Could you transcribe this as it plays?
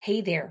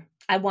Hey there.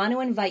 I want to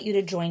invite you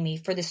to join me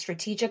for the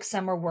Strategic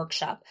Summer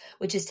Workshop,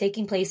 which is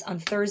taking place on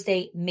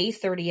Thursday, May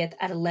 30th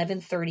at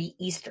 11:30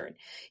 Eastern.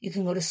 You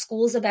can go to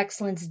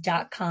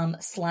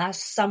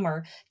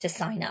schoolsofexcellence.com/summer to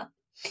sign up.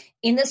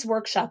 In this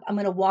workshop, I'm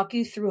going to walk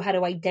you through how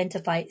to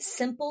identify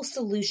simple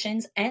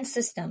solutions and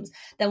systems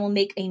that will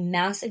make a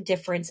massive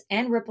difference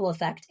and ripple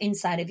effect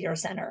inside of your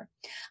center.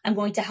 I'm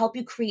going to help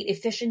you create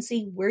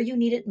efficiency where you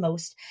need it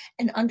most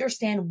and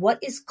understand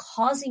what is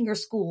causing your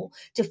school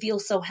to feel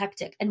so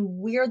hectic and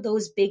where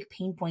those big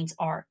pain points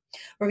are.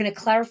 We're going to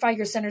clarify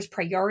your center's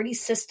priority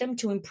system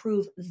to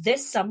improve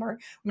this summer.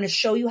 I'm going to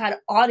show you how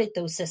to audit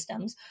those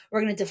systems.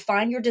 We're going to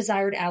define your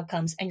desired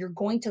outcomes, and you're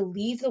going to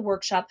leave the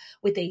workshop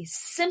with a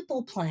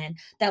simple plan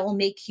that will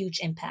make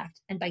huge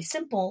impact. And by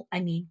simple, I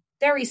mean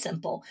very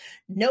simple.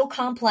 No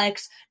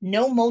complex,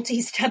 no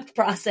multi-step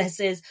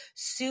processes,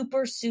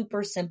 super,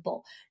 super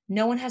simple.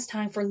 No one has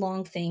time for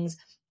long things.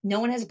 No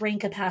one has brain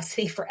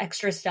capacity for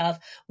extra stuff.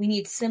 We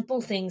need simple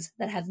things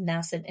that have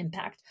massive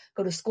impact.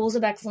 Go to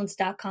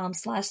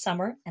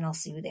schoolsofexcellence.com/summer, and I'll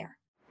see you there.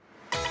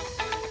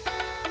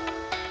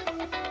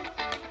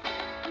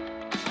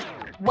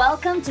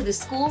 Welcome to the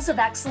Schools of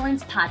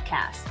Excellence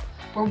podcast,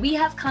 where we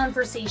have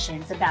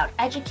conversations about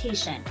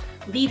education,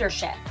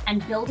 leadership,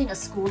 and building a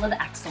school of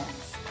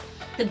excellence.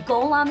 The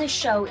goal on this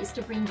show is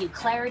to bring you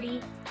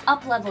clarity,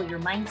 up-level your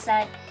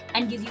mindset,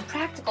 and give you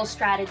practical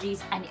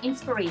strategies and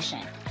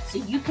inspiration so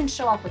you can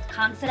show up with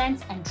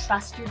confidence and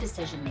trust your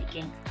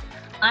decision-making.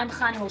 I'm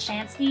Chani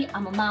Olshansky.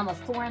 I'm a mom of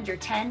 4 under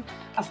 10,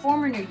 a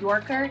former New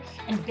Yorker,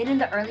 and been in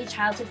the early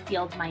childhood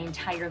field my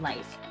entire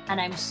life.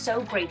 And I'm so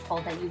grateful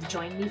that you've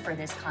joined me for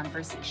this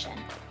conversation.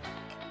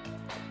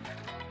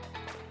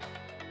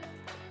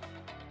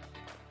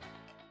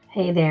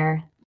 Hey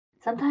there.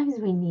 Sometimes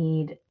we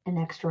need an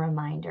extra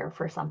reminder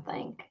for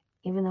something.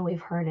 Even though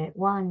we've heard it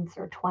once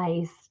or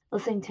twice,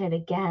 listening to it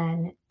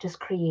again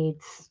just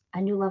creates a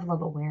new level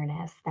of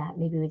awareness that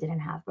maybe we didn't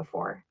have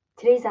before.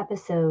 Today's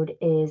episode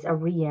is a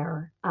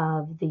re-air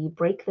of the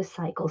Break the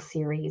Cycle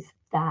series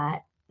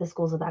that the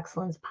Schools of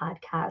Excellence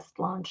podcast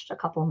launched a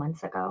couple of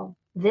months ago.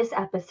 This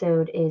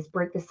episode is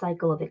Break the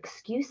Cycle of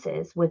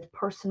Excuses with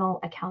Personal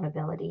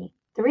Accountability.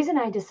 The reason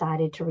I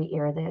decided to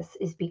re-air this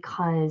is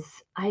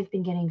because I've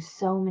been getting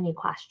so many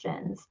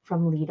questions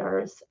from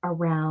leaders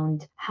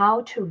around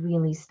how to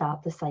really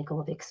stop the cycle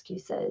of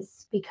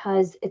excuses,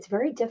 because it's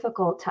very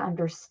difficult to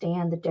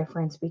understand the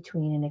difference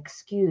between an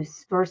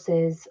excuse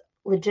versus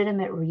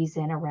legitimate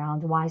reason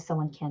around why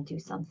someone can't do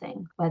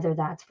something, whether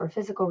that's for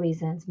physical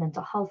reasons,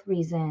 mental health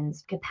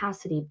reasons,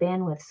 capacity,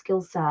 bandwidth,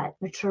 skill set,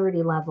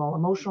 maturity level,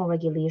 emotional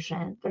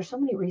regulation. There's so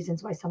many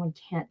reasons why someone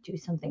can't do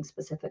something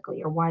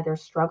specifically or why they're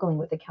struggling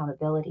with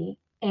accountability.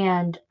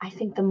 And I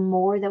think the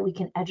more that we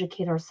can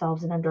educate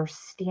ourselves in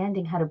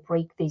understanding how to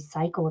break the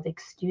cycle of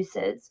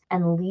excuses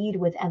and lead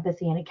with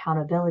empathy and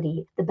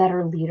accountability, the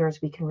better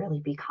leaders we can really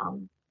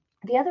become.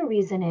 The other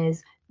reason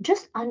is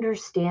just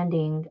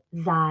understanding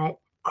that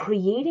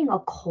creating a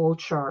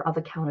culture of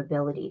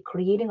accountability,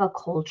 creating a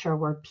culture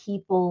where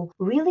people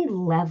really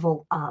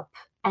level up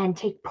and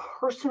take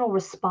personal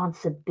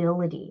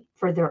responsibility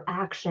for their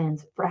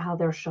actions, for how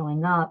they're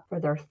showing up, for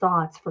their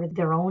thoughts, for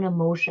their own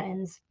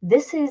emotions.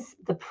 This is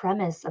the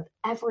premise of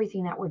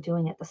everything that we're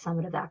doing at the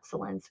Summit of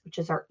Excellence, which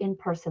is our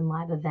in-person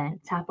live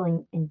event. It's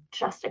happening in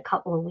just a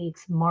couple of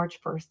weeks,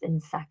 March 1st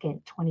and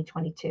 2nd,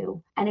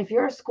 2022. And if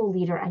you're a school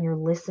leader and you're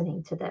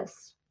listening to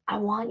this, I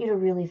want you to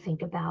really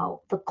think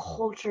about the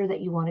culture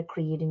that you want to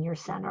create in your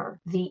center,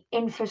 the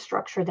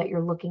infrastructure that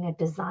you're looking at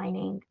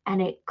designing.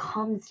 And it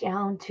comes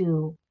down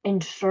to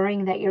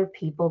ensuring that your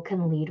people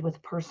can lead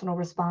with personal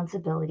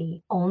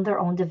responsibility, own their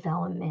own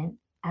development,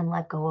 and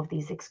let go of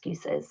these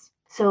excuses.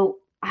 So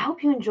I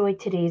hope you enjoyed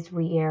today's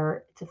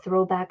re-air. It's a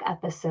throwback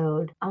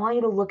episode. I want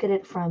you to look at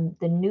it from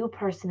the new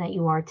person that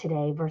you are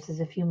today versus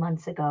a few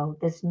months ago,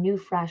 this new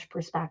fresh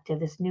perspective,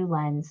 this new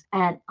lens,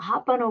 and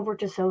hop on over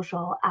to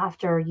social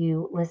after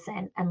you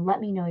listen and let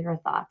me know your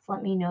thoughts.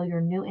 Let me know your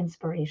new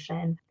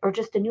inspiration or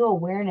just a new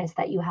awareness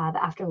that you have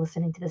after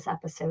listening to this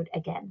episode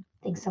again.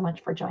 Thanks so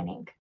much for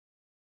joining.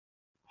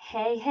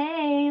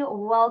 Hey,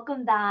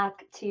 welcome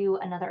back to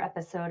another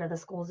episode of the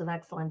Schools of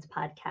Excellence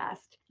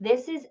podcast.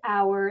 This is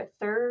our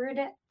third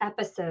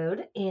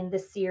episode in the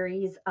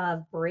series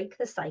of Break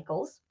the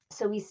Cycles.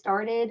 So we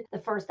started the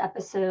first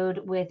episode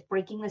with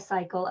breaking the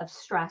cycle of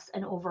stress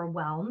and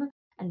overwhelm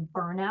and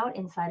burnout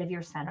inside of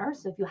your center.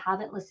 So if you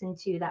haven't listened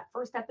to that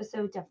first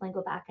episode, definitely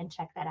go back and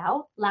check that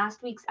out.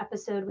 Last week's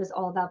episode was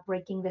all about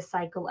breaking the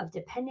cycle of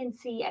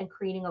dependency and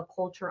creating a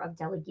culture of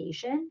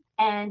delegation.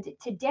 And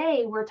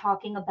today we're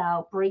talking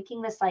about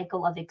breaking the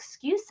cycle of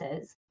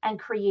excuses and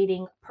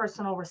creating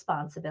personal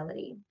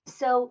responsibility.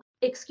 So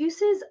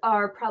excuses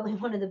are probably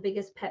one of the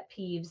biggest pet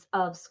peeves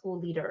of school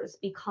leaders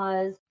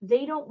because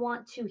they don't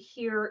want to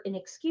hear an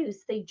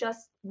excuse. They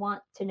just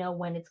want to know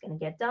when it's going to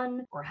get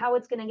done or how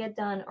it's going to get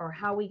done or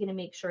how we're going to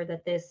make sure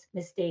that this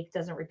mistake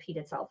doesn't repeat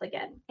itself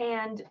again.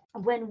 And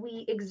when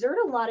we exert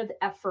a lot of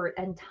effort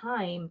and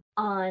time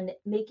on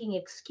making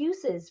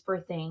excuses for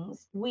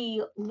things,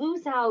 we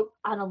lose out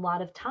on a lot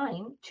lot of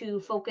time to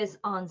focus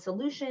on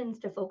solutions,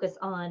 to focus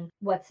on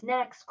what's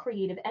next,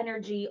 creative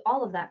energy,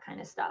 all of that kind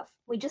of stuff.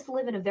 We just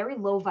live in a very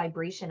low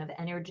vibration of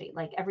energy.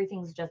 Like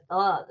everything's just,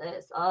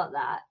 this,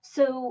 that.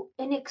 So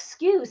an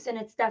excuse in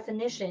its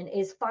definition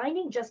is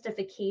finding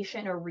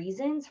justification or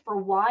reasons for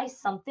why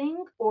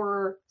something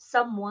or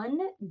someone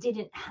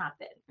didn't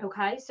happen.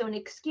 Okay. So an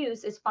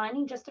excuse is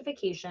finding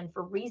justification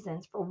for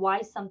reasons for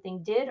why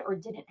something did or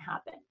didn't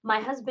happen. My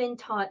husband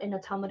taught in a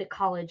Talmudic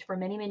college for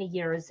many, many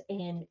years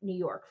in New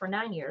York, for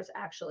 9 years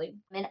actually.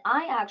 And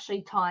I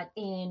actually taught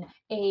in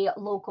a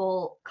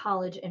local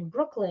college in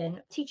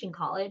Brooklyn, teaching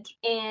college.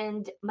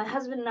 And my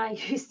husband and I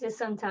used to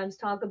sometimes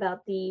talk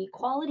about the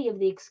quality of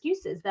the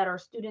excuses that our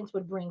students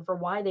would bring for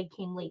why they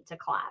came late to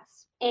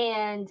class.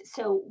 And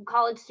so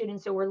college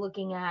students, so we're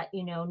looking at,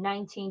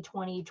 19,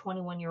 20,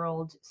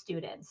 21-year-old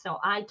students. So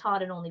I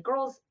taught in only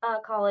girls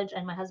college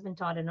and my husband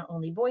taught in an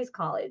only boys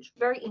college.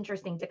 Very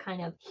interesting to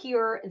kind of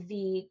hear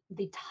the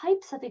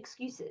types of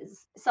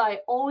excuses. So I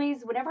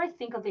always, whenever I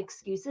think of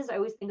excuses, I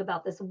always think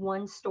about this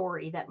one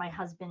story that my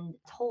husband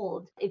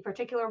told a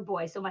particular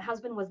boy. So my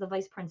husband was the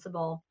vice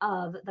principal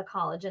of the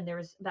college and there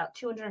was about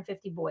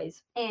 250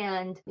 boys.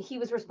 And he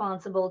was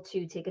responsible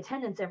to take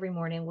attendance every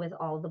morning with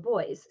all the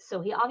boys. So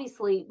he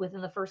obviously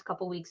within the first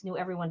couple weeks knew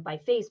everyone by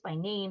face, by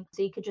name,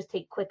 so he could just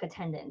take quick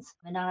attendance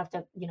and not have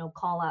to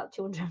call out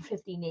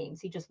 250 names.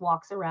 He just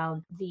walks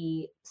around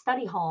the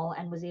study hall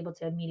and was able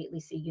to immediately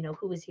see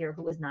who was here,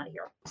 who was not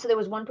here. So there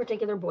was one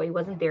particular boy who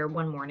wasn't there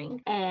one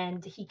morning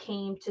and he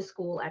came to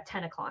school at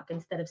 10 o'clock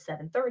instead of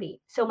 7:30.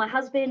 So my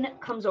husband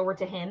comes over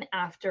to him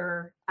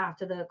after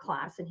the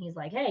class and he's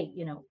like, hey,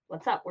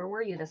 what's up, where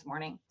were you this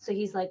morning? So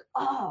he's like,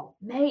 oh,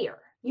 Mayor,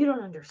 you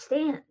don't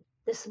understand.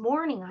 This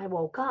morning I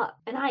woke up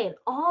and I had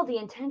all the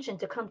intention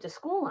to come to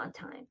school on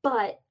time.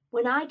 But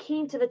when I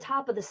came to the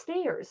top of the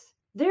stairs,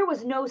 there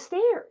was no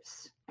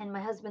stairs. And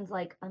my husband's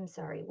like, I'm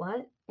sorry,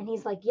 what? And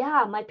he's like,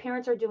 yeah, my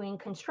parents are doing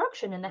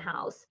construction in the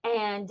house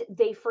and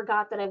they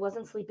forgot that I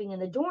wasn't sleeping in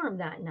the dorm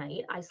that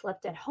night. I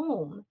slept at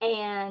home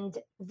and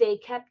they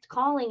kept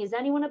calling, is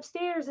anyone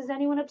upstairs? Is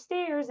anyone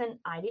upstairs? And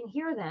I didn't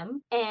hear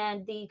them.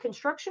 And the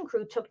construction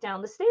crew took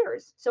down the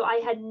stairs. So I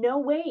had no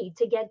way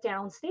to get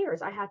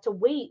downstairs. I had to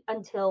wait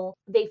until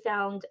they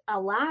found a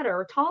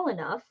ladder tall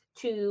enough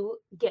to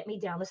get me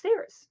down the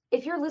stairs.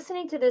 If you're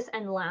listening to this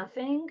and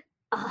laughing,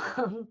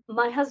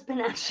 my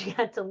husband actually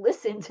had to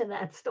listen to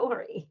that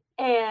story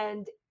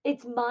and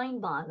it's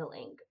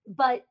mind-boggling.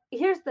 But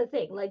here's the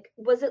thing, like,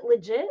 was it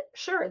legit?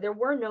 Sure, there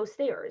were no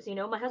stairs.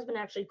 My husband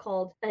actually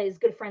called his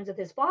good friends with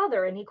his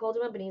father and he called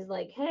him up and he's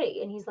like, hey,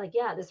 and he's like,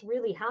 yeah, this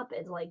really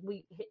happened. Like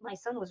my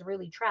son was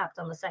really trapped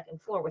on the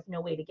second floor with no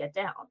way to get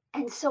down.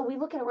 And so we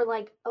look at it, we're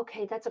like,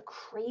 okay, that's a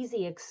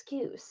crazy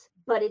excuse,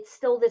 but it's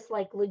still this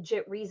like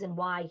legit reason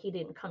why he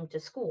didn't come to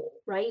school,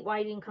 right? Why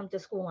he didn't come to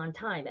school on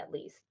time at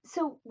least.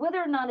 So whether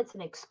or not it's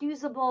an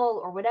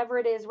excusable or whatever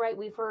it is, right?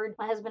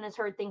 My husband has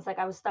heard things like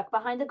I was stuck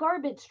behind the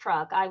garbage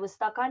truck. I was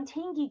stuck on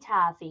Tangy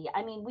Taffy.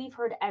 I mean, we've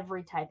heard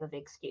every type of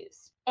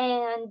excuse.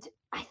 And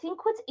I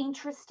think what's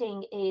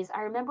interesting is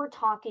I remember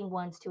talking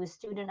once to a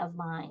student of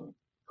mine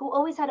who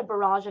always had a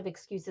barrage of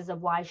excuses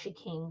of why she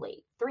came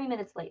late. 3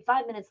 minutes late,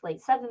 5 minutes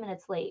late, 7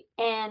 minutes late.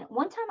 And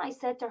one time I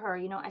said to her,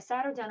 I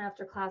sat her down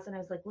after class and I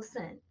was like,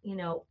 listen,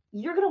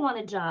 you're going to want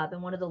a job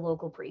in one of the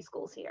local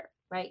preschools here,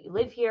 right? You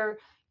live here,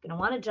 you're going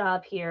to want a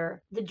job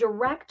here. The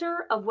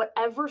director of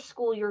whatever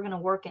school you're going to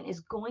work in is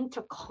going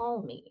to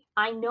call me.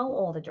 I know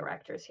all the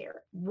directors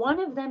here. One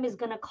of them is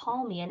going to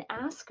call me and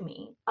ask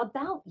me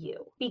about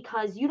you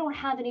because you don't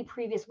have any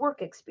previous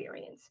work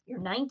experience. You're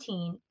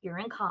 19, you're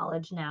in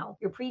college now.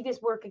 Your previous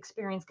work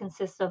experience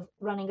consists of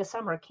running a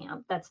summer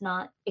camp. That's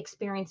not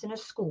experience in a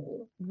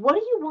school. What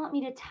do you want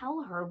me to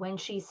tell her when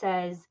she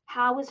says,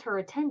 how is her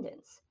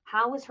attendance?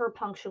 How is her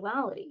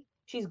punctuality?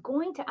 She's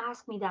going to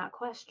ask me that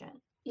question.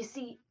 You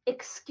see,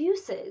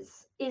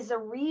 excuses is a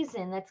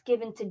reason that's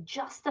given to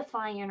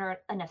justify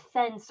an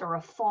offense or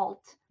a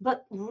fault.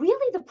 But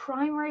really, the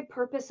primary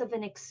purpose of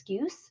an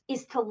excuse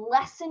is to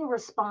lessen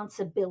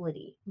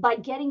responsibility by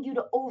getting you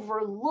to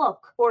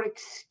overlook or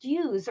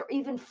excuse or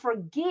even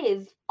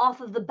forgive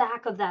off of the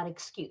back of that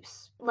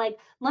excuse. Like,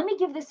 let me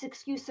give this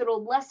excuse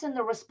that'll lessen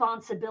the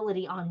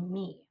responsibility on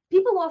me.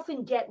 People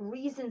often get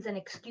reasons and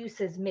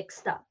excuses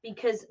mixed up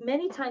because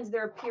many times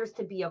there appears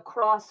to be a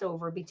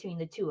crossover between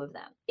the two of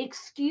them.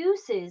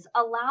 Excuses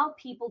allow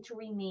people to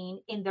remain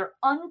in their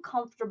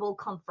uncomfortable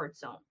comfort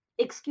zone.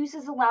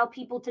 Excuses allow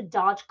people to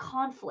dodge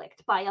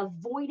conflict by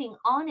avoiding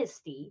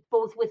honesty,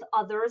 both with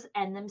others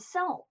and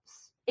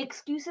themselves.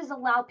 Excuses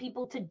allow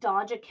people to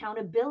dodge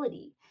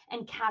accountability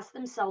and cast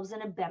themselves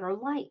in a better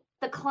light.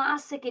 The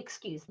classic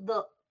excuse,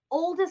 the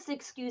oldest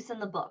excuse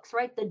in the books,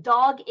 right? The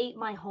dog ate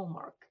my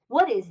homework.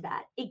 What is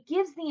that? It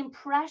gives the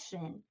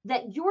impression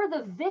that you're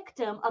the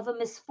victim of a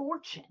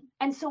misfortune.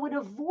 And so it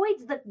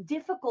avoids the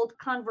difficult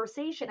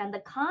conversation and the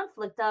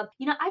conflict of,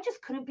 I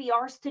just couldn't be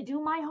arsed to do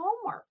my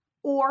homework,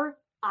 or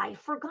I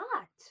forgot.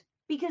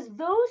 because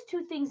those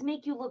two things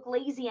make you look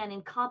lazy and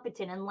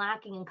incompetent and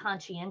lacking in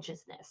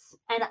conscientiousness.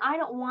 And I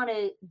don't want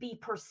to be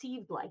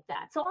perceived like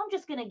that. So I'm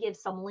just going to give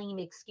some lame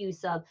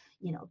excuse of,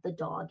 the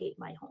dog ate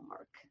my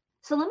homework.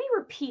 So let me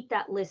repeat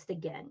that list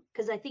again,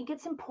 because I think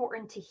it's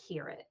important to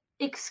hear it.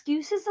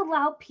 Excuses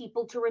allow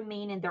people to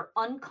remain in their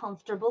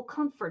uncomfortable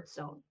comfort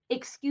zone.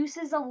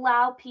 Excuses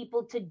allow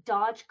people to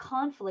dodge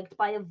conflict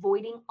by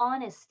avoiding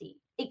honesty.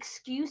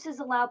 Excuses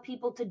allow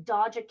people to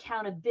dodge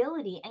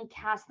accountability and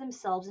cast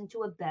themselves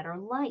into a better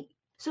light.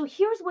 So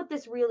here's what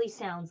this really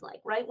sounds like,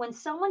 right? When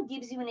someone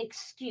gives you an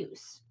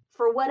excuse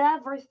for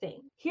whatever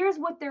thing, here's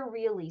what they're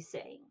really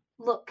saying.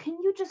 Look, can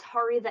you just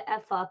hurry the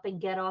F up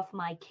and get off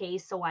my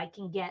case so I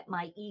can get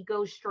my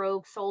ego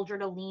stroke, soldier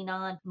to lean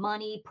on,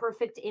 money,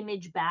 perfect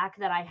image back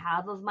that I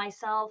have of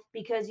myself?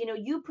 Because,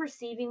 you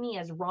perceiving me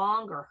as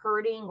wrong or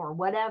hurting or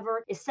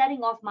whatever is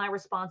setting off my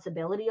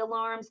responsibility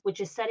alarms,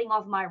 which is setting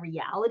off my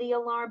reality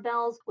alarm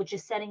bells, which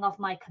is setting off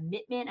my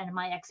commitment and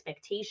my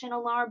expectation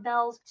alarm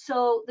bells.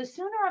 So the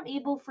sooner I'm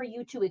able for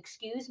you to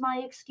excuse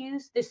my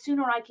excuse, the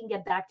sooner I can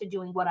get back to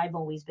doing what I've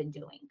always been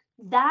doing.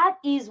 That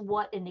is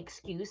what an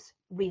excuse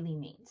really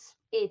means.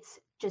 It's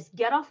just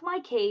get off my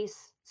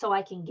case so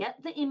I can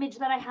get the image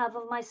that I have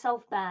of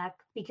myself back,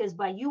 because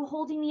by you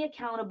holding me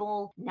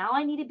accountable, now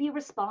I need to be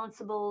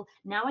responsible.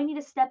 Now I need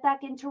to step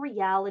back into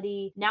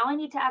reality. Now I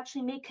need to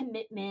actually make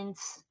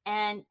commitments.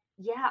 And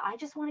yeah, I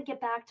just want to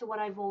get back to what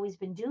I've always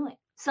been doing.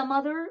 Some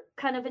other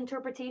kind of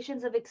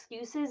interpretations of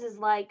excuses is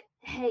like,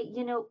 hey,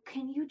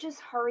 can you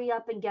just hurry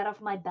up and get off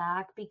my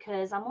back,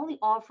 because I'm only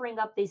offering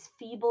up this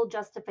feeble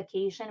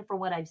justification for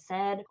what I've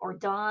said or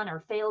done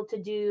or failed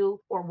to do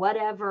or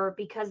whatever,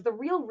 because the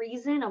real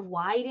reason of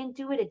why I didn't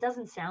do it, it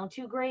doesn't sound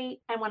too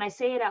great. And when I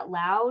say it out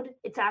loud,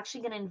 it's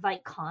actually going to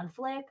invite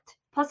conflict.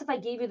 Plus, if I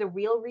gave you the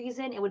real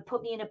reason, it would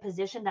put me in a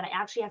position that I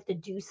actually have to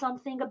do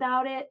something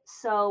about it.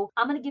 So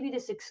I'm going to give you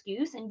this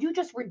excuse, and you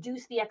just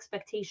reduce the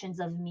expectations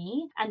of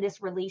me and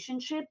this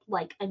relationship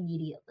like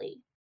immediately.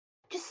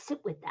 Just sit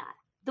with that.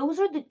 Those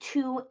are the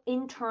two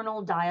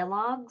internal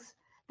dialogues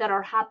that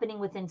are happening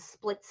within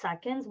split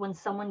seconds when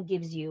someone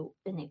gives you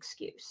an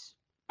excuse.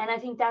 And I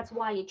think that's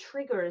why it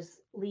triggers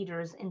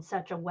leaders in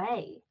such a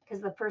way,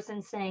 because the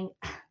person's saying,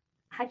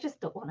 I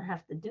just don't want to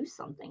have to do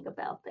something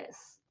about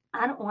this.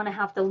 I don't want to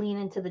have to lean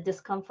into the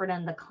discomfort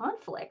and the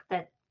conflict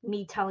that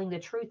me telling the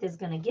truth is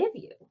going to give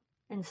you.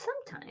 And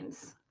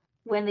sometimes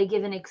when they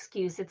give an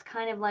excuse, it's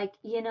kind of like,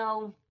 you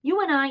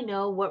and I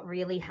know what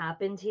really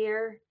happened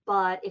here,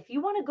 but if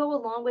you want to go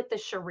along with the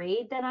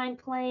charade that I'm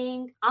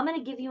playing, I'm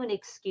going to give you an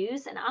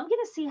excuse, and I'm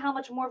going to see how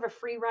much more of a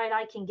free ride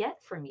I can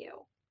get from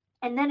you.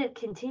 And then it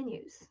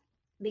continues,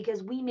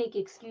 because we make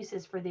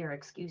excuses for their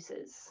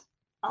excuses.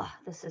 Oh,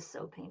 this is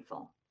so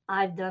painful.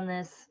 I've done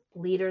this.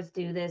 Leaders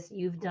do this.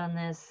 You've done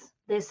this.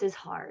 This is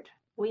hard.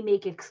 We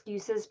make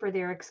excuses for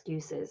their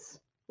excuses.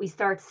 We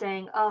start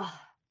saying, oh,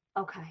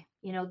 okay,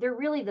 they're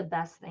really the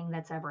best thing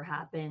that's ever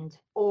happened.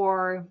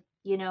 Or,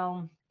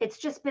 it's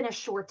just been a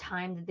short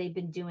time that they've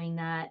been doing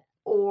that.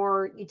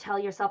 Or you tell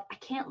yourself, I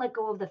can't let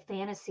go of the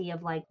fantasy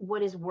of like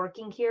what is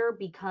working here,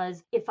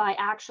 because if I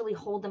actually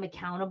hold them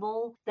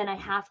accountable, then I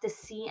have to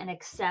see and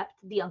accept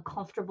the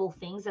uncomfortable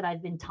things that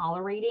I've been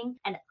tolerating.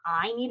 And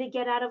I need to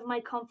get out of my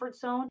comfort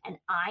zone, and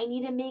I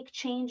need to make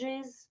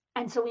changes.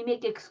 And so we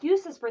make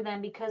excuses for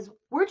them because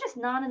we're just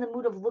not in the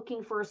mood of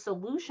looking for a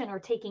solution or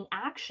taking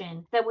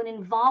action that would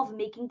involve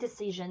making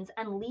decisions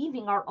and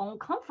leaving our own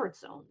comfort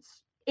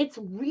zones. It's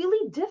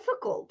really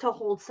difficult to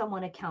hold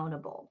someone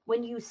accountable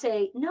when you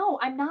say, no,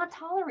 I'm not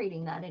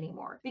tolerating that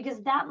anymore,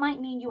 because that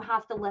might mean you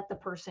have to let the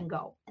person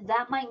go.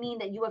 That might mean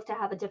that you have to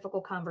have a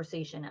difficult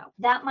conversation now.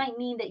 That might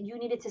mean that you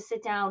needed to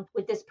sit down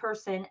with this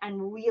person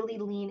and really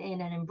lean in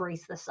and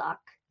embrace the suck.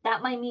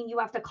 That might mean you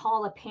have to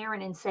call a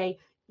parent and say,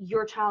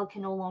 your child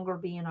can no longer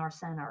be in our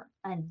center.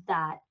 And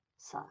that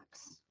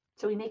sucks.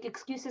 So we make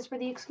excuses for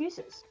the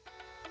excuses.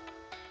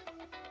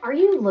 Are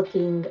you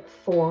looking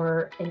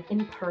for an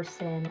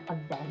in-person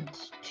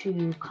event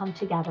to come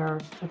together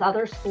with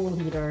other school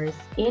leaders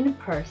in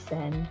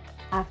person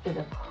after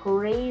the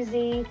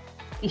crazy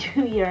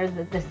few years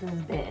that this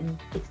has been?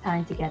 It's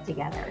time to get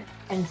together.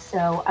 And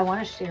so I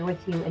want to share with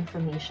you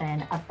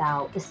information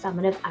about the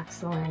Summit of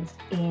Excellence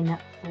in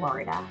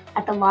Florida.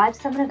 At the Live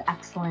Summit of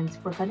Excellence,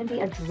 we're going to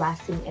be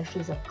addressing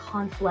issues of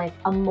conflict,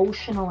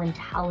 emotional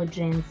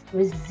intelligence,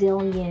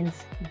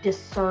 resilience,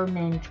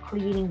 discernment,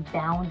 creating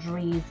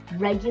boundaries,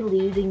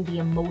 regulating the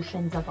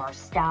emotions of our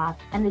staff,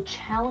 and the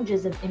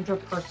challenges of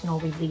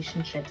interpersonal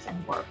relationships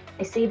and work.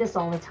 I say this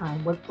all the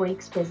time. What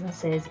breaks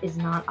businesses is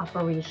not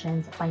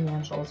operations,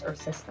 financials, or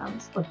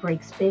systems. What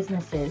breaks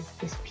businesses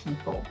is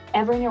people.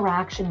 Every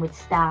interaction with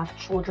staff,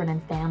 children,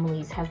 and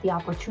families has the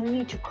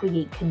opportunity to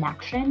create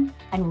connection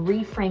and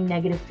reframe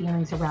negative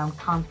feelings around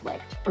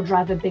conflict, or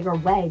drive a bigger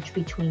wedge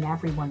between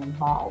everyone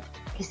involved.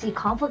 You see,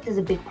 conflict is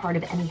a big part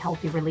of any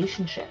healthy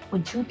relationship.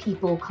 When two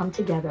people come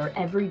together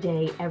every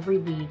day, every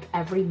week,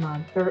 every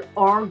month, there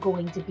are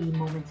going to be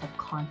moments of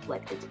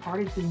conflict. It's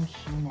part of being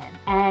human.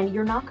 And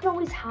you're not going to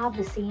always have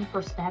the same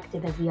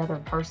perspective as the other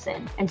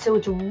person. And so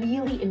it's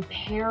really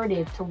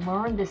imperative to learn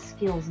learn the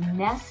skills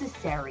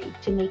necessary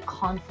to make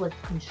conflict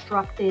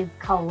constructive,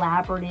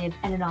 collaborative,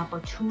 and an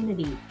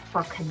opportunity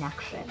for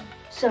connection.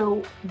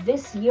 So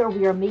this year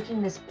we are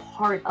making this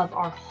part of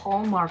our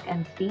hallmark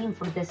and theme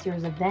for this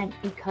year's event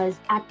because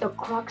at the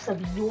crux of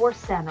your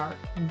center,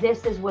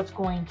 this is what's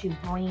going to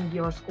bring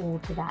your school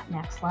to that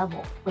next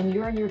level. When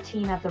you and your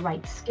team have the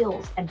right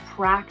skills and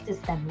practice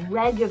them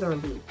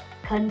regularly,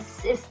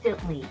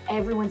 consistently,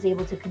 everyone's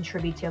able to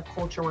contribute to a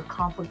culture where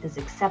conflict is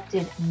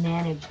accepted,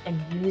 managed, and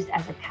used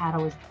as a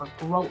catalyst for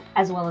growth,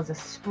 as well as a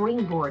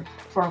springboard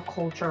for a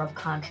culture of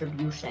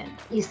contribution.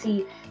 You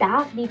see,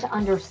 staff need to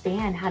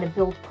understand how to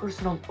build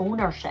personal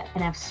ownership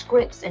and have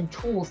scripts and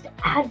tools to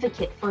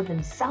advocate for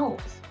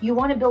themselves. You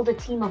want to build a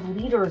team of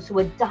leaders who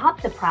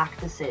adopt the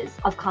practices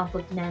of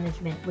conflict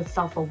management with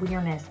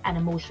self-awareness and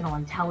emotional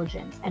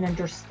intelligence and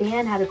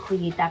understand how to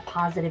create that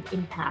positive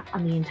impact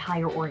on the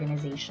entire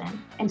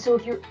organization. And so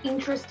if you're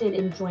interested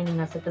in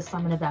joining us at the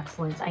Summit of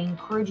Excellence, I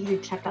encourage you to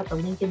check out the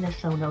link in the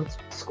show notes,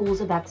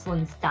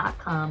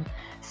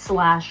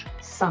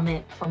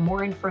 schoolsofexcellence.com/summit for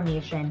more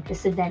information.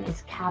 This event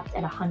is capped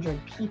at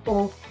 100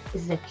 people.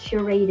 This is a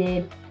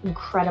curated,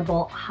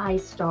 incredible,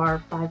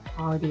 high-star,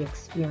 5-quality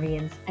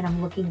experience, and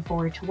I'm looking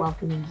forward to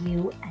welcoming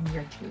you and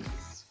your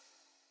teams.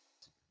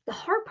 The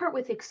hard part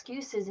with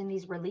excuses in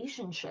these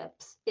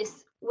relationships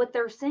is what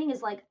they're saying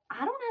is like,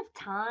 I don't have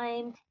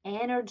time,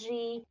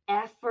 energy,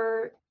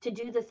 effort to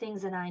do the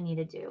things that I need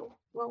to do.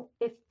 Well,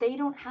 if they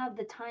don't have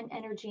the time,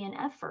 energy, and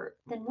effort,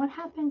 then what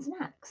happens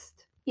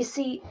next? You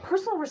see,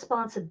 personal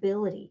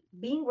responsibility,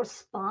 being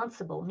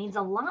responsible, means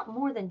a lot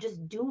more than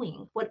just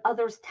doing what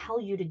others tell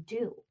you to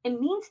do. It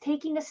means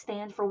taking a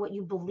stand for what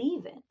you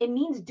believe in. It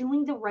means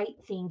doing the right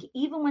thing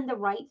even when the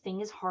right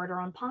thing is hard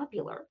or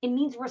unpopular. It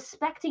means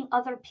respecting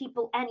other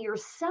people and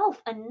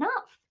yourself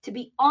enough to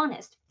be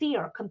honest,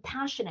 fair,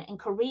 compassionate, and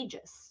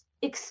courageous.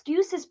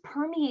 Excuses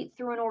permeate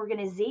through an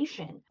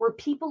organization where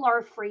people are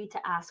afraid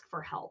to ask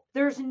for help.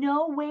 There's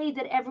no way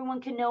that everyone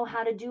can know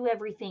how to do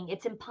everything.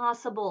 It's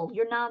impossible.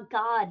 You're not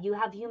God. You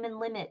have human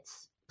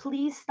limits.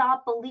 Please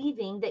stop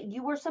believing that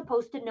you are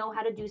supposed to know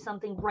how to do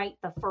something right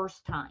the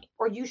first time,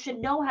 or you should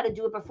know how to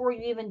do it before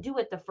you even do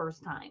it the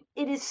first time.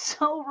 It is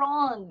so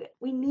wrong.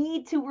 We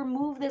need to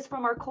remove this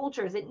from our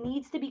cultures. It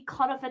needs to be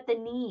cut off at the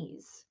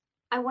knees.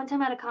 I one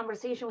time had a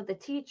conversation with a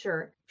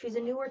teacher. She's a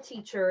newer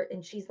teacher,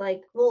 and she's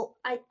like, "Well,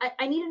 I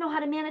need to know how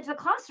to manage the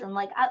classroom."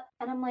 And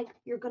I'm like,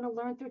 "You're going to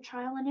learn through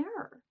trial and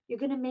error. You're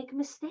going to make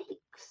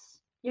mistakes.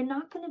 You're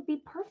not going to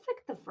be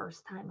perfect the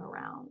first time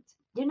around.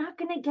 You're not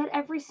going to get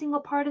every single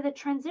part of the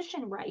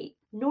transition right,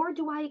 nor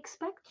do I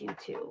expect you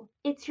to.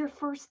 It's your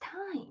first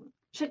time."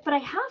 She's like, "But I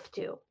have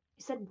to." I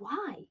said,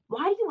 "Why?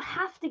 Why do you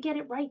have to get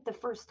it right the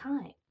first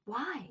time?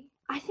 Why?"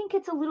 I think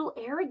it's a little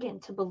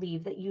arrogant to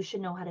believe that you should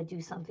know how to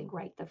do something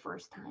right the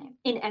first time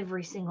in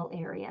every single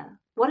area.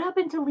 What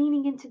happened to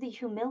leaning into the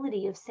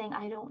humility of saying,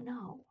 I don't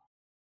know?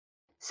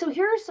 So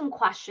here are some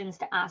questions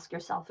to ask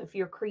yourself if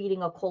you're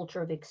creating a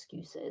culture of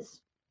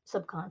excuses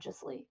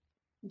subconsciously.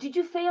 Did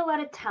you fail at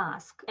a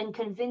task and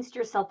convinced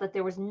yourself that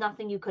there was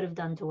nothing you could have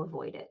done to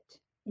avoid it?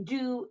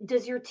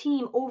 Does your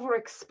team over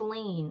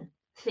explain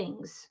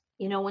things?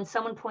 You know, when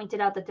someone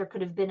pointed out that there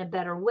could have been a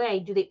better way,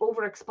 do they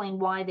over explain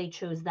why they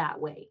chose that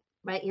way?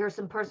 Right? Here are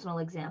some personal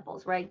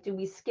examples, right? Do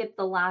we skip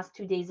the last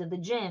 2 days of the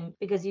gym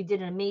because you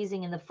did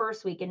amazing in the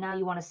first week and now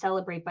you want to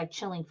celebrate by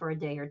chilling for a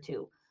day or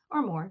two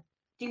or more?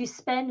 Do you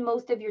spend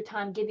most of your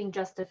time giving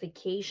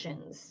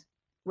justifications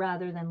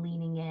rather than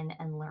leaning in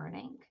and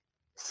learning?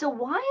 So,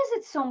 why is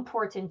it so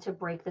important to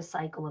break the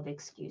cycle of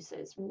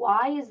excuses?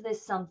 Why is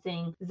this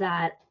something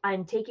that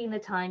I'm taking the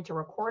time to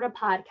record a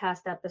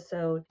podcast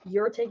episode?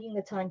 You're taking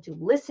the time to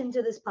listen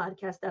to this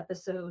podcast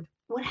episode.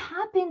 What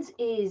happens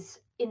is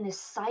in this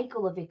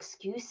cycle of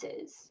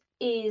excuses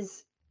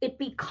is it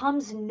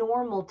becomes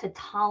normal to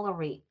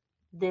tolerate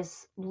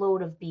this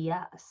load of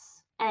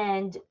BS.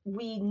 And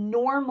we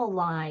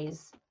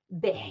normalize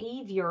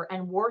behavior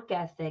and work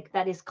ethic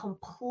that is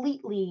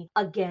completely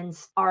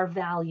against our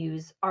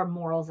values, our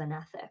morals, and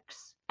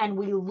ethics. And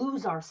we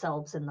lose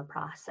ourselves in the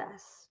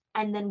process.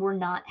 And then we're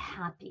not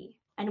happy.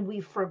 And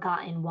we've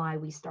forgotten why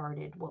we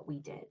started what we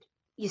did.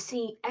 You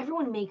see,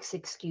 everyone makes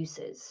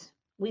excuses.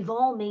 We've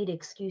all made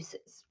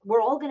excuses.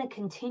 We're all going to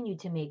continue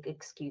to make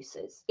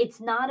excuses.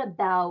 It's not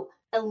about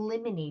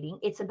eliminating,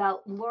 it's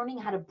about learning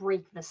how to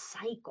break the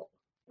cycle.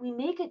 We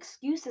make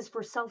excuses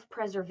for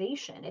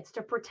self-preservation. It's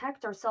to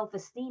protect our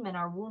self-esteem and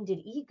our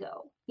wounded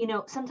ego. You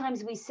know,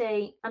 sometimes we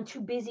say, I'm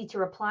too busy to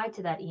reply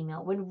to that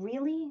email, when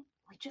really,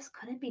 we just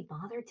couldn't be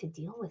bothered to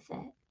deal with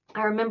it.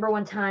 I remember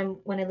one time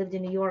when I lived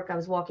in New York, I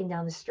was walking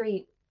down the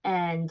street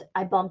and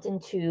I bumped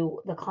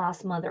into the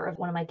class mother of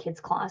one of my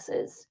kids'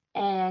 classes.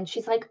 And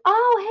she's like,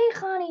 "Oh, hey,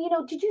 Connie,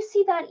 did you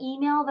see that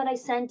email that I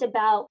sent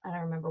about," I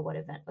don't remember what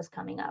event was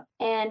coming up.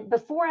 And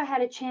before I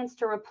had a chance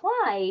to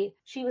reply,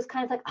 she was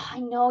kind of like, "Oh, I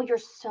know you're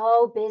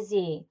so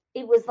busy."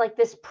 It was like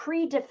this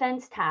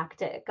pre-defense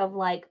tactic of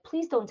like,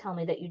 please don't tell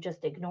me that you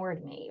just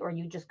ignored me or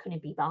you just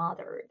couldn't be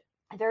bothered.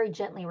 I very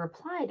gently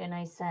replied and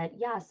I said,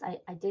 yes,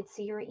 I did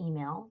see your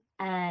email.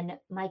 And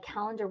my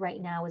calendar right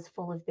now is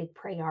full of big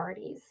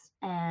priorities.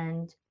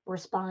 And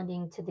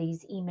responding to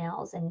these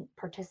emails and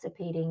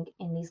participating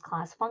in these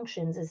class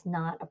functions is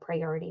not a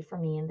priority for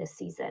me in this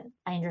season.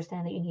 I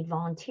understand that you need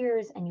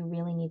volunteers and you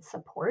really need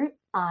support.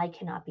 I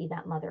cannot be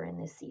that mother in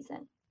this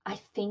season. I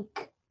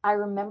think I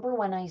remember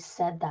when I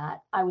said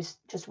that, I was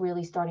just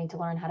really starting to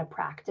learn how to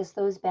practice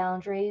those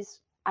boundaries.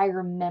 I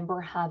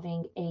remember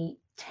having a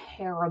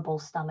terrible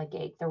stomach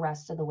ache the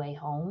rest of the way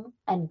home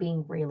and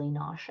being really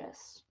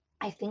nauseous.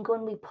 I think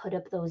when we put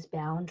up those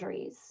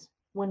boundaries,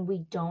 when we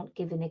don't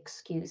give an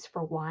excuse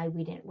for why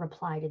we didn't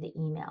reply to the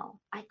email,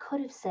 I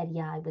could have said,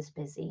 yeah, I was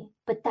busy,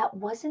 but that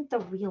wasn't the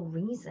real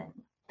reason.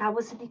 That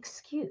was an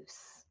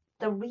excuse.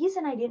 The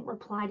reason I didn't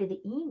reply to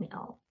the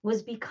email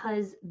was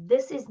because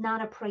this is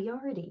not a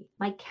priority.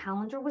 My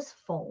calendar was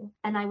full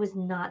and I was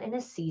not in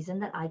a season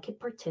that I could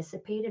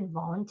participate and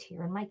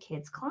volunteer in my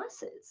kids'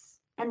 classes.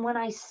 And when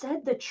I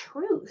said the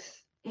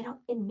truth, it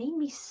made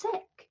me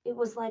sick. It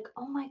was like,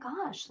 oh my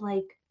gosh,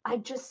 like I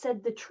just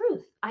said the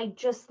truth. I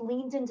just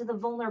leaned into the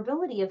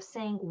vulnerability of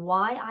saying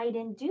why I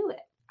didn't do it.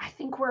 I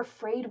think we're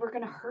afraid we're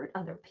going to hurt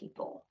other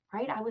people,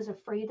 right? I was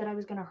afraid that I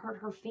was going to hurt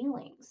her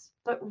feelings.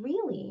 But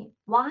really,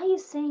 why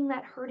is saying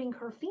that hurting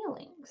her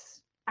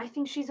feelings? I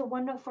think she's a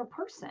wonderful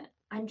person.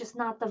 I'm just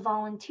not the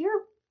volunteer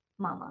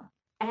mama.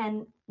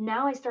 And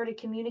now I started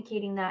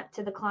communicating that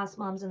to the class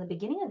moms in the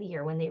beginning of the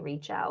year when they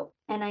reach out.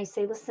 And I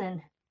say,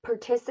 listen,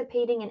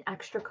 participating in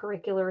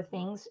extracurricular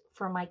things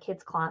for my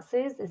kids'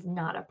 classes is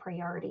not a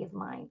priority of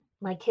mine.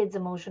 My kids'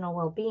 emotional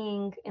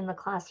well-being in the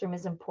classroom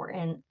is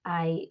important.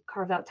 I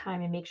carve out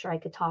time and make sure I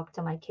could talk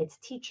to my kids'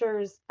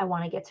 teachers. I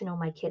want to get to know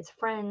my kids'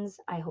 friends.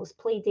 I host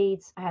play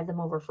dates. I have them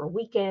over for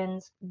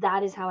weekends.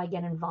 That is how I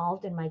get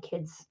involved in my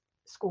kids'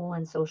 school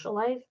and social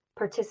life.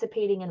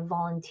 Participating and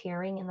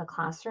volunteering in the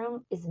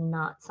classroom is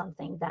not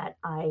something that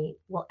I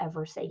will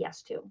ever say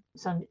yes to.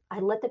 So I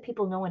let the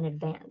people know in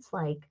advance,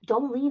 like,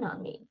 don't lean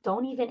on me.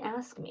 Don't even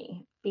ask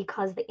me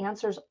because the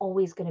answer is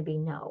always going to be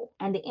no.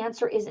 And the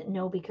answer isn't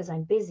no because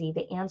I'm busy.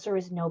 The answer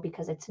is no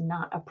because it's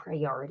not a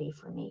priority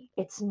for me.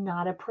 It's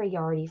not a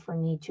priority for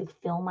me to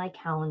fill my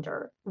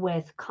calendar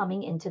with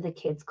coming into the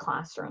kids'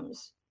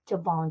 classrooms to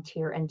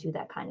volunteer and do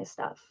that kind of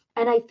stuff.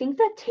 And I think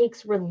that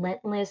takes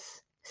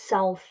relentless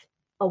self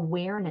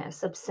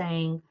awareness of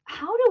saying,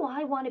 how do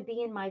I want to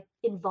be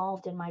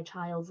involved in my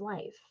child's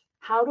life?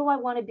 How do I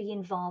want to be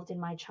involved in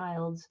my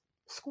child's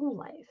school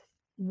life?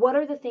 What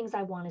are the things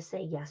I want to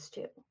say yes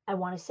to? I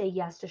want to say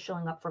yes to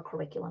showing up for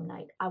curriculum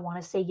night. I want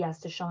to say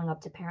yes to showing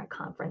up to parent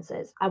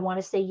conferences. I want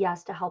to say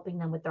yes to helping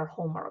them with their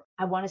homework.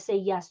 I want to say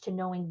yes to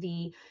knowing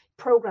the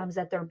programs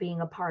that they're being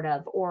a part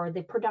of or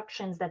the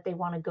productions that they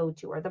want to go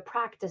to or the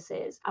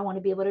practices. I want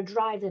to be able to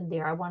drive them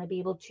there. I want to be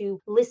able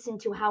to listen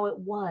to how it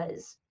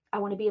was. I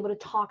want to be able to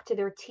talk to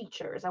their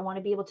teachers. I want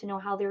to be able to know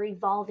how they're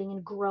evolving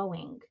and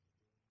growing.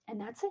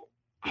 And that's it.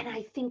 And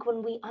I think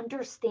when we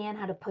understand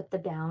how to put the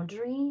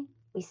boundary,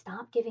 we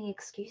stop giving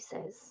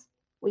excuses.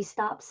 We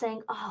stop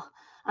saying, oh,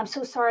 I'm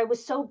so sorry. I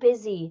was so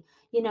busy.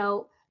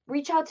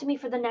 Reach out to me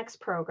for the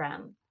next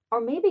program.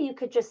 Or maybe you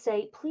could just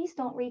say, please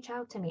don't reach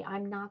out to me.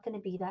 I'm not going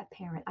to be that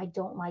parent. I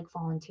don't like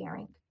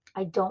volunteering.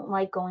 I don't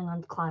like going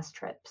on class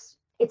trips.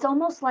 It's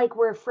almost like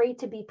we're afraid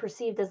to be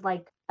perceived as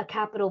like a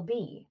capital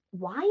B.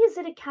 Why is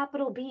it a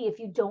capital B if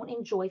you don't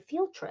enjoy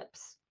field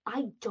trips?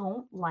 I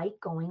don't like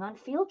going on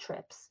field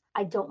trips.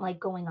 I don't like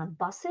going on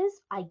buses.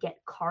 I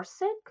get car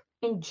sick.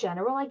 In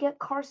general, I get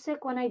car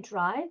sick when I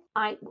drive.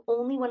 I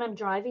only when I'm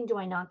driving do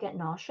I not get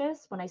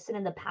nauseous. When I sit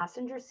in the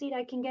passenger seat,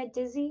 I can get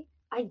dizzy.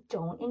 I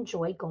don't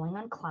enjoy going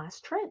on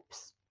class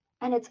trips.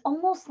 And it's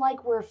almost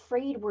like we're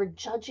afraid we're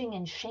judging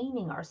and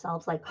shaming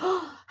ourselves like,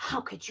 oh, how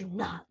could you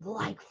not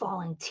like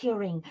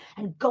volunteering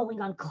and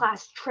going on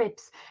class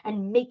trips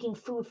and making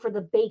food for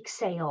the bake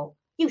sale?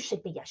 You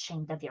should be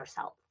ashamed of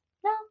yourself.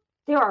 No,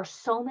 there are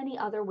so many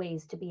other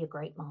ways to be a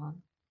great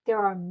mom. There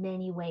are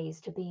many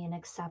ways to be an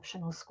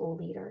exceptional school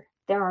leader.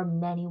 There are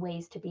many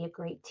ways to be a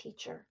great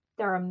teacher.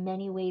 There are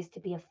many ways to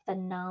be a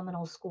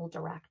phenomenal school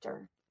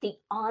director. The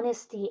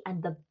honesty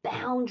and the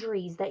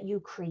boundaries that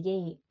you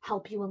create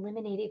help you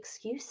eliminate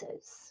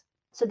excuses.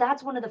 So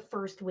that's one of the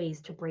first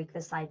ways to break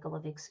the cycle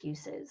of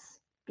excuses.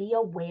 Be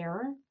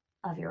aware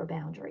of your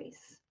boundaries.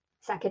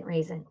 Second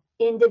reason,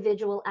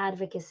 individual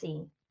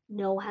advocacy.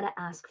 Know how to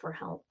ask for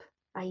help.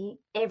 Right?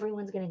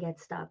 Everyone's going to get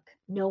stuck.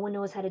 No one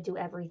knows how to do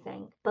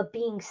everything. But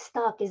being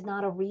stuck is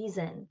not a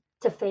reason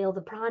to fail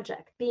the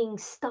project. Being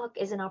stuck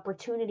is an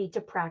opportunity to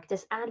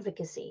practice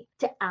advocacy,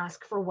 to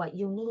ask for what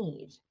you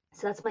need.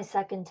 So that's my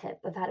second tip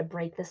of how to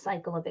break the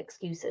cycle of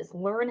excuses.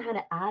 Learn how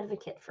to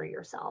advocate for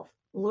yourself.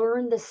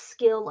 Learn the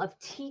skill of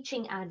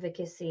teaching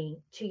advocacy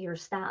to your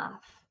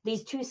staff.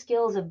 These two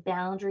skills of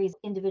boundaries,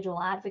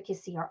 individual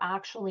advocacy, are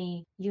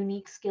actually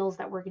unique skills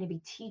that we're going to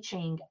be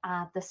teaching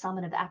at the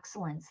Summit of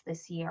Excellence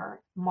this year,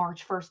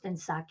 March 1st and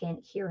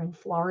 2nd here in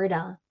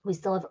Florida. We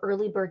still have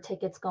early bird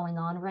tickets going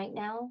on right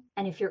now.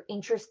 And if you're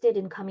interested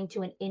in coming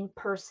to an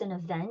in-person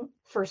event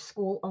for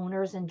school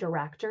owners and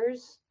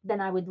directors,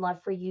 then I would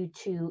love for you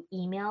to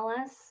email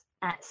us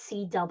at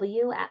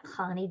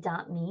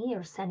cw@chani.me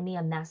or send me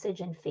a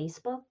message in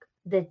Facebook.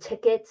 The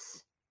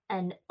tickets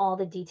and all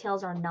the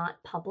details are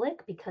not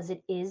public because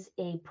it is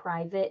a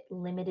private,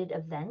 limited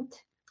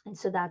event. And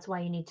so that's why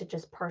you need to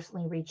just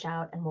personally reach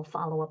out and we'll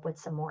follow up with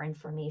some more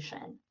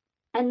information.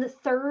 And the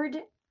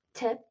third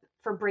tip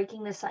for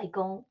breaking the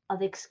cycle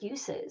of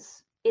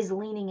excuses is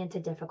leaning into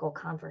difficult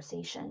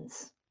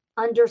conversations.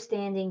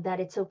 Understanding that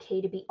it's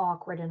okay to be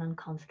awkward and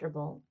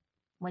uncomfortable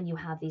when you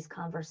have these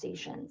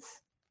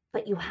conversations,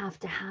 but you have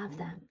to have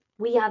them.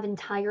 We have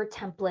entire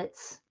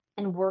templates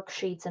and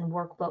worksheets and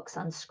workbooks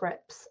on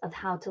scripts of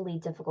how to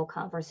lead difficult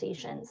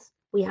conversations.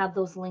 We have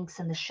those links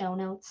in the show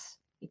notes.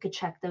 You could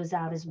check those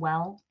out as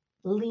well.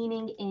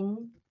 Leaning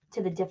in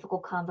to the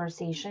difficult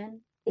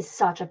conversation is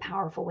such a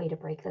powerful way to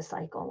break the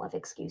cycle of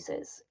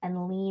excuses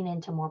and lean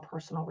into more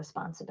personal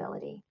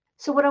responsibility.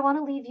 So what I want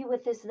to leave you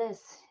with is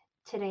this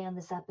today on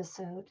this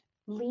episode.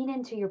 Lean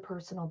into your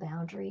personal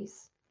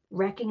boundaries.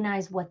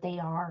 Recognize what they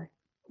are.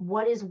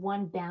 What is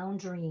one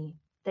boundary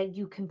that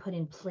you can put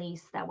in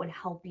place that would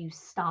help you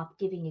stop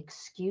giving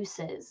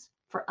excuses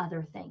for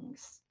other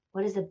things?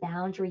 What is a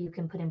boundary you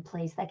can put in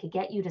place that could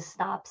get you to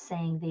stop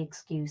saying the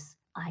excuse,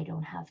 I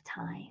don't have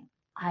time?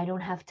 I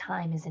don't have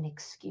time is an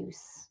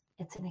excuse.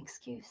 It's an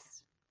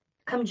excuse.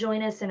 Come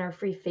join us in our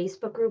free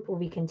Facebook group where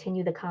we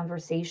continue the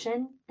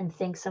conversation. And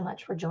thanks so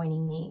much for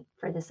joining me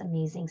for this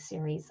amazing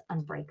series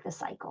on Break the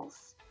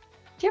Cycles.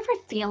 Do you ever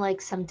feel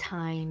like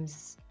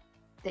sometimes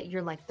that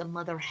you're like the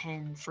mother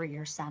hen for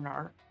your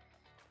center?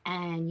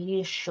 And you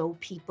need to show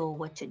people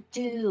what to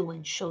do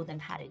and show them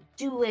how to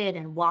do it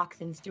and walk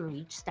them through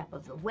each step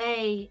of the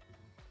way.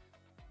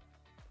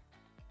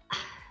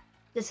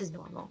 This is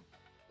normal.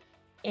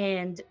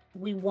 And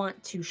we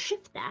want to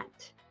shift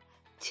that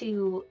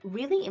to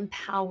really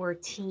empower a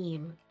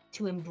team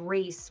to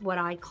embrace what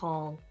I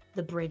call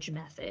the bridge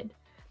method,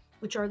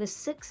 which are the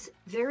 6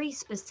 very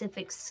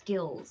specific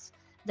skills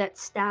that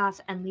staff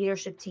and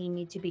leadership team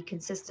need to be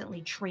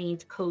consistently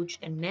trained, coached,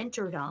 and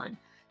mentored on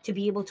to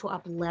be able to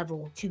up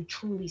level to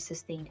truly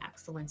sustain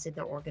excellence in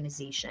their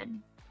organization.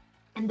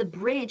 And the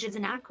bridge is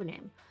an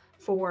acronym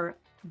for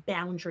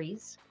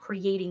boundaries,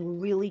 creating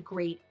really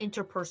great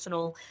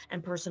interpersonal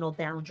and personal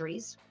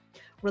boundaries,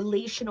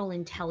 relational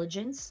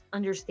intelligence,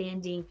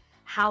 understanding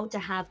how to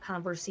have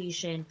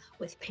conversation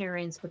with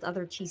parents, with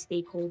other key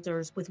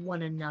stakeholders, with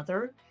one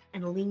another,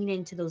 and lean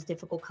into those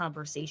difficult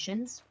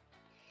conversations.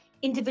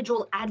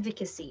 Individual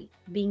advocacy,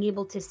 being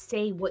able to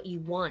say what you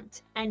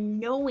want and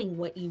knowing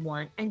what you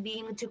want and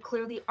being able to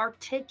clearly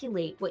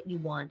articulate what you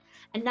want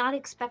and not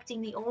expecting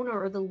the owner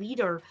or the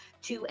leader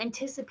to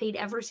anticipate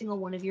every single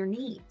one of your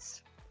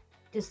needs.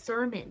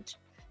 Discernment,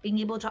 being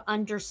able to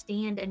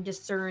understand and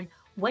discern,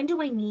 when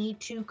do I need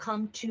to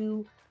come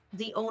to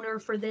the owner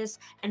for this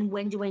and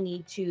when do I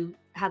need to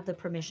have the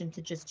permission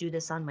to just do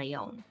this on my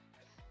own.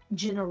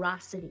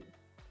 Generosity,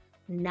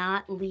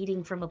 not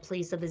leading from a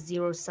place of a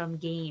zero-sum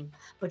game,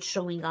 but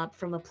showing up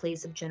from a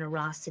place of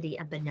generosity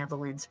and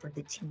benevolence for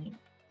the team.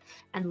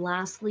 And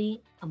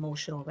lastly,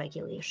 emotional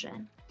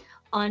regulation,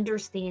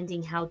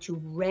 understanding how to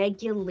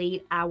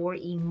regulate our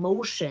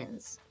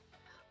emotions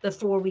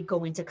before we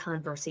go into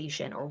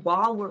conversation or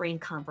while we're in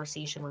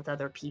conversation with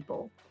other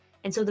people.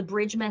 And so the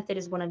bridge method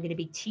is what I'm going to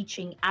be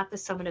teaching at the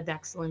Summit of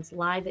Excellence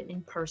live and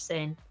in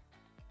person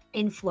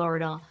in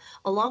Florida,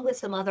 along with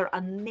some other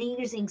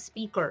amazing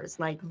speakers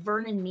like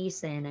Vernon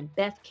Mason and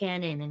Beth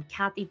Cannon and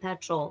Kathy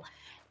Petchel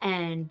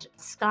and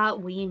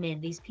Scott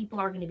Wieman. These people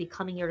are going to be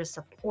coming here to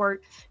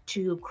support,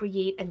 to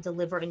create and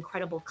deliver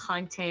incredible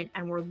content.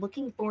 And we're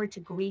looking forward to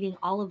greeting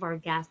all of our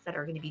guests that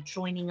are going to be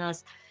joining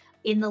us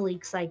in the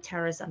Lakeside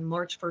Terrace on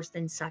March 1st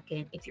and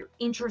 2nd. If you're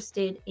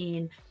interested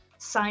in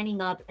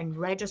signing up and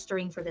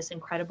registering for this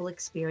incredible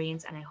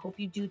experience, and I hope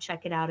you do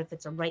check it out if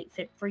it's a right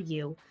fit for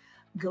you,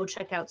 go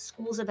check out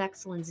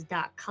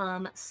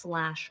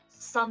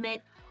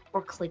schoolsofexcellence.com/summit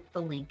or click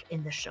the link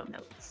in the show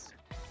notes.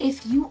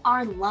 If you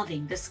are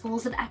loving the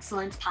Schools of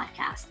Excellence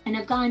podcast and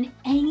have gotten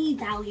any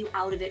value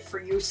out of it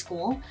for your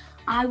school,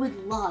 I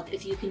would love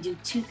if you can do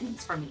 2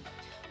 things for me.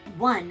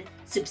 1,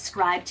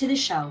 subscribe to the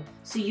show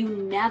so you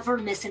never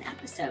miss an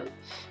episode.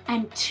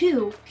 And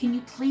 2, can you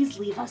please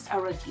leave us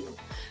a review?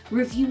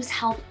 Reviews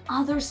help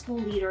other school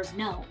leaders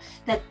know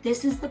that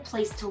this is the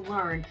place to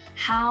learn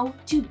how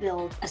to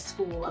build a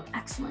school of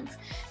excellence.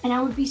 And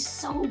I would be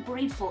so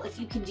grateful if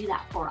you can do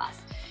that for us.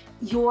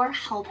 Your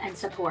help and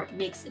support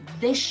makes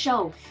this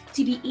show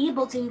to be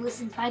able to be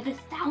listened by the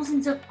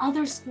thousands of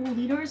other school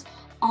leaders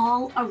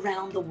all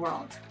around the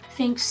world.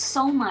 Thanks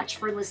so much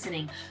for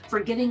listening, for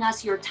giving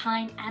us your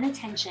time and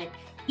attention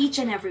each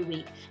and every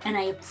week, and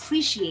I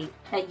appreciate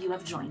that you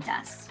have joined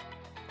us.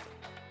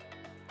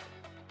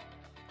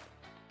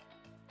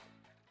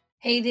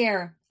 Hey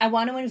there, I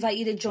want to invite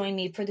you to join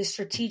me for the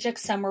Strategic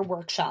Summer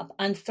Workshop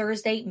on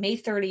Thursday, May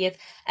 30th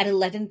at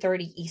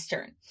 11:30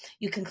 Eastern.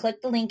 You can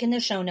click the link in the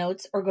show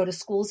notes or go to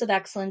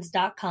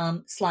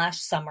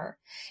schoolsofexcellence.com/summer.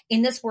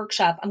 In this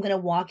workshop, I'm going to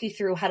walk you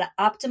through how to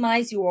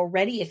optimize your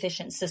already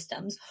efficient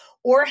systems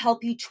or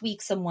help you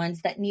tweak some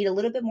ones that need a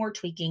little bit more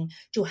tweaking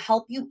to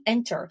help you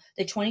enter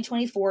the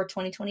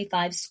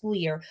 2024-2025 school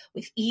year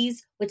with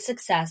ease, with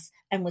success,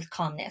 and with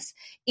calmness.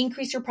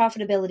 Increase your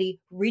profitability,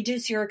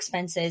 reduce your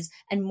expenses,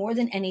 and more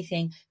than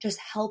anything, just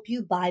help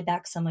you buy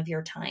back some of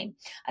your time.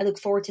 I look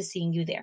forward to seeing you there.